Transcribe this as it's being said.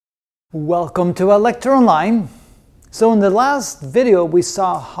Welcome to Lecture Online. So in the last video we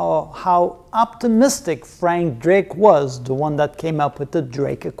saw how optimistic Frank Drake was, the one that came up with the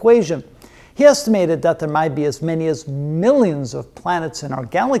Drake equation. He estimated that there might be as many as millions of planets in our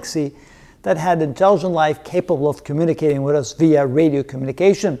galaxy that had intelligent life capable of communicating with us via radio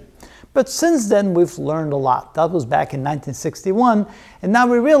communication. But since then we've learned a lot. That was back in 1961, and now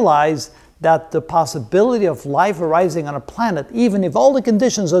we realize that the possibility of life arising on a planet, even if all the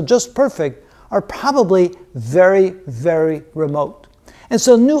conditions are just perfect, are probably very, very remote. And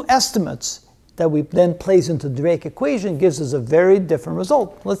so new estimates that we then place into the Drake equation gives us a very different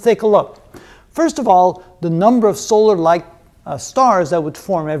result. Let's take a look. First of all, the number of solar-like stars that would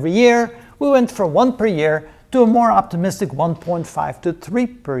form every year, we went from 1 per year to a more optimistic 1.5 to 3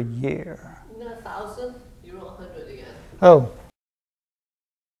 per year. Not 1,000, you wrote 100 again. Oh.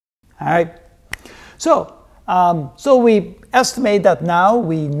 All right, so we estimate that now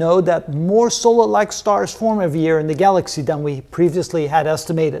we know that more solar-like stars form every year in the galaxy than we previously had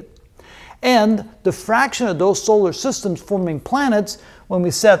estimated. And the fraction of those solar systems forming planets, when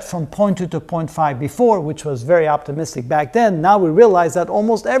we set from 0.2 to 0.5 before, which was very optimistic back then, now we realize that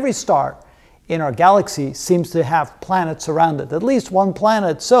almost every star in our galaxy seems to have planets around it, at least one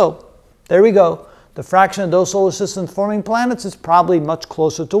planet. So there we go. The fraction of those solar systems forming planets is probably much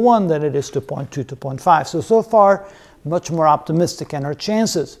closer to 1 than it is to 0.2 to 0.5. So far, much more optimistic in our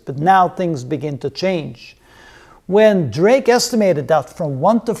chances. But now things begin to change. When Drake estimated that from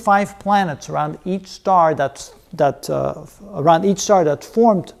 1 to 5 planets around each star that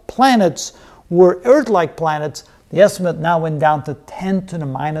formed planets were Earth-like planets, the estimate now went down to 10 to the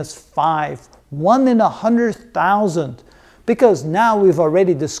minus 5, 1 in 100,000, because now we've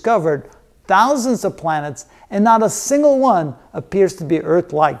already discovered thousands of planets, and not a single one appears to be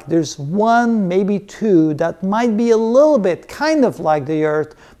Earth-like. There's one, maybe two, that might be a little bit kind of like the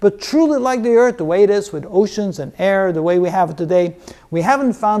Earth, but truly like the Earth, the way it is with oceans and air, the way we have it today. We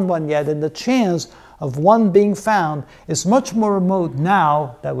haven't found one yet, and the chance of one being found is much more remote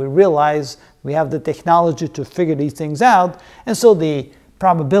now that we realize we have the technology to figure these things out, and so the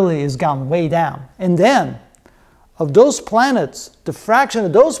probability has gone way down. And then, of those planets, the fraction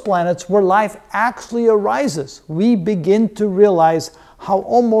of those planets where life actually arises, we begin to realize how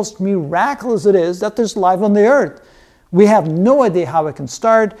almost miraculous it is that there's life on the Earth. We have no idea how it can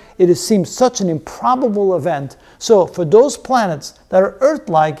start. It seems such an improbable event. So for those planets that are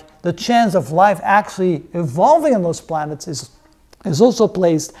Earth-like, the chance of life actually evolving on those planets is also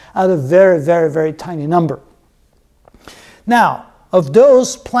placed at a very, very, very tiny number. Now, of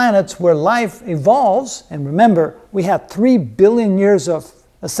those planets where life evolves, and remember, we had 3 billion years of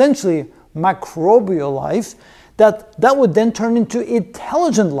essentially microbial life, that would then turn into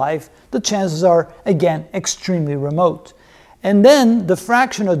intelligent life, the chances are, again, extremely remote. And then the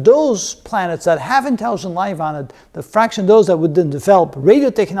fraction of those planets that have intelligent life on it, the fraction of those that would then develop radio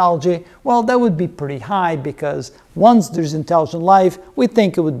technology, well, that would be pretty high, because once there's intelligent life, we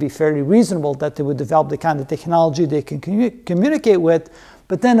think it would be fairly reasonable that they would develop the kind of technology they can communicate with.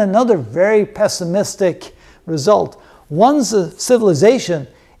 But then another very pessimistic result. Once a civilization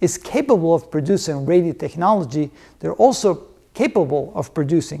is capable of producing radio technology, they're also capable of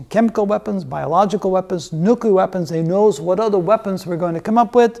producing chemical weapons, biological weapons, nuclear weapons. Who knows what other weapons we're going to come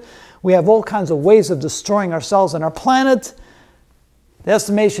up with. We have all kinds of ways of destroying ourselves and our planet. The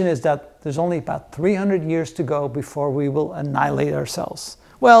estimation is that there's only about 300 years to go before we will annihilate ourselves.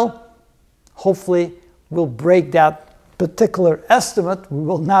 Well, hopefully we'll break that particular estimate. We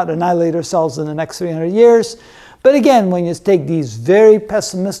will not annihilate ourselves in the next 300 years. But again, when you take these very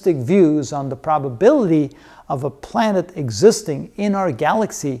pessimistic views on the probability of a planet existing in our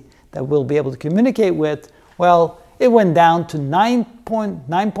galaxy that we'll be able to communicate with, well, it went down to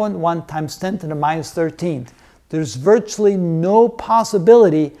 9.1 times 10 to the minus 13th. There's virtually no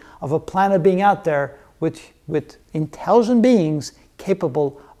possibility of a planet being out there with intelligent beings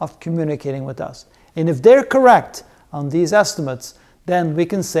capable of communicating with us. And if they're correct on these estimates, then we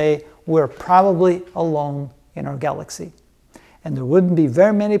can say we're probably alone in our galaxy. And there wouldn't be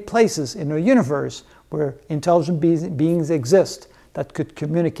very many places in our universe where intelligent beings exist that could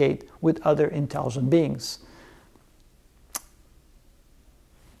communicate with other intelligent beings.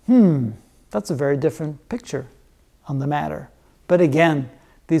 That's a very different picture on the matter. But again,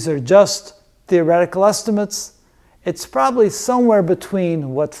 these are just theoretical estimates. It's probably somewhere between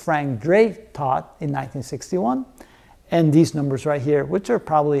what Frank Drake taught in 1961 and these numbers right here, which are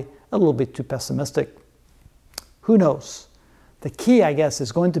probably a little bit too pessimistic. Who knows? The key, I guess,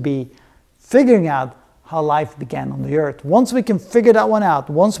 is going to be figuring out how life began on the Earth. Once we can figure that one out,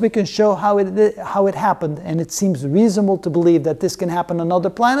 once we can show how it happened, and it seems reasonable to believe that this can happen on other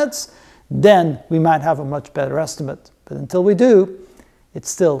planets, then we might have a much better estimate. But until we do, it's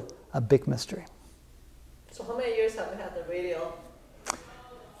still a big mystery. So how many years have we had the radio?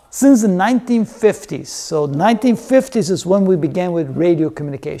 Since the 1950s. So 1950s is when we began with radio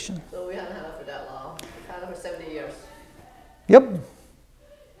communication. So we haven't had it for that long. We've had it for 70 years. Yep.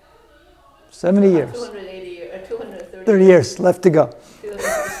 70 years. 280 years, or 230 30 years left to go. to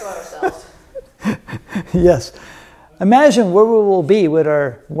destroy ourselves. Yes. Imagine where we will be with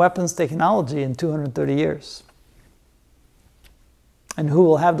our weapons technology in 230 years. And who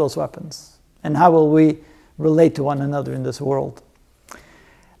will have those weapons? And how will we relate to one another in this world?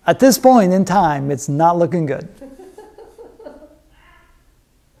 At this point in time, it's not looking good.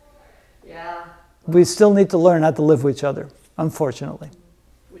 Yeah. We still need to learn how to live with each other, unfortunately.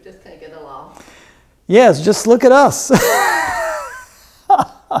 We just can't get along. Yes, just look at us.